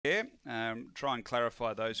Try and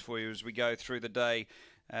clarify those for you as we go through the day,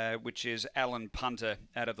 which is Alan Punter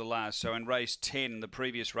out of the last. So in race 10, the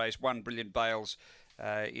previous race, One Brilliant Bales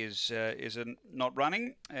is not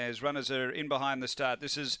running as runners are in behind the start.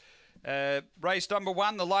 This is race number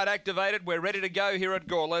 1, the light activated. We're ready to go here at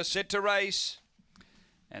Gawler, set to race.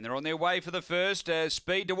 And they're on their way for the first.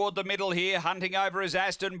 Speed toward the middle here. Hunting over is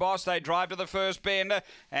Aston Boss. They drive to the first bend.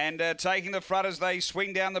 And taking the front as they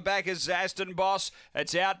swing down the back is Aston Boss.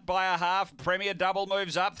 It's out by a half. Premier Double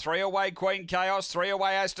moves up. 3 away Queen Chaos. 3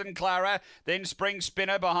 away Aston Clara. Then Spring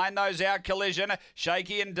Spinner. Behind those out Collision.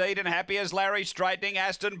 Shaky Indeed and Happy as Larry straightening.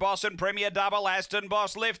 Aston Boss and Premier Double. Aston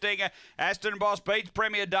Boss lifting. Aston Boss beats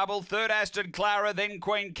Premier Double. Third Aston Clara. Then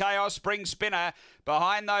Queen Chaos. Spring Spinner.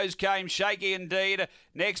 Behind those came Shaky Indeed.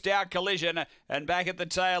 Next out Collision, and back at the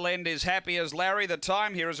tail end is Happy as Larry. The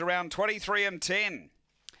time here is around 23:10.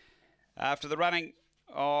 After the running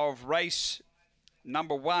of race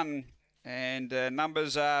number 1, and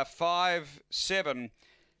numbers are 5, 7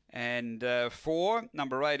 and 4.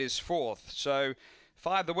 Number 8 is 4th. So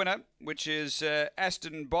 5 the winner, which is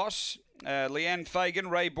Aston Boss, Leanne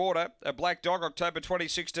Fagan, Ray Border, a Black Dog, October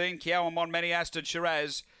 2016, Kiawa Monmany, Aston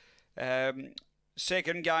Shiraz.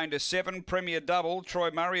 Second going to 7, Premier Double,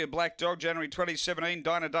 Troy Murray, a Black Dog, January 2017,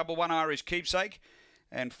 Dinah Double, 1 Irish Keepsake.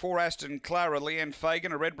 And 4 Aston Clara, Leanne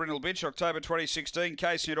Fagan, a Red Brindle Bitch, October 2016,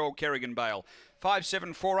 Casey et al, Kerrigan Bale. 5,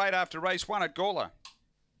 7, 4, 8 after race 1 at Gawler.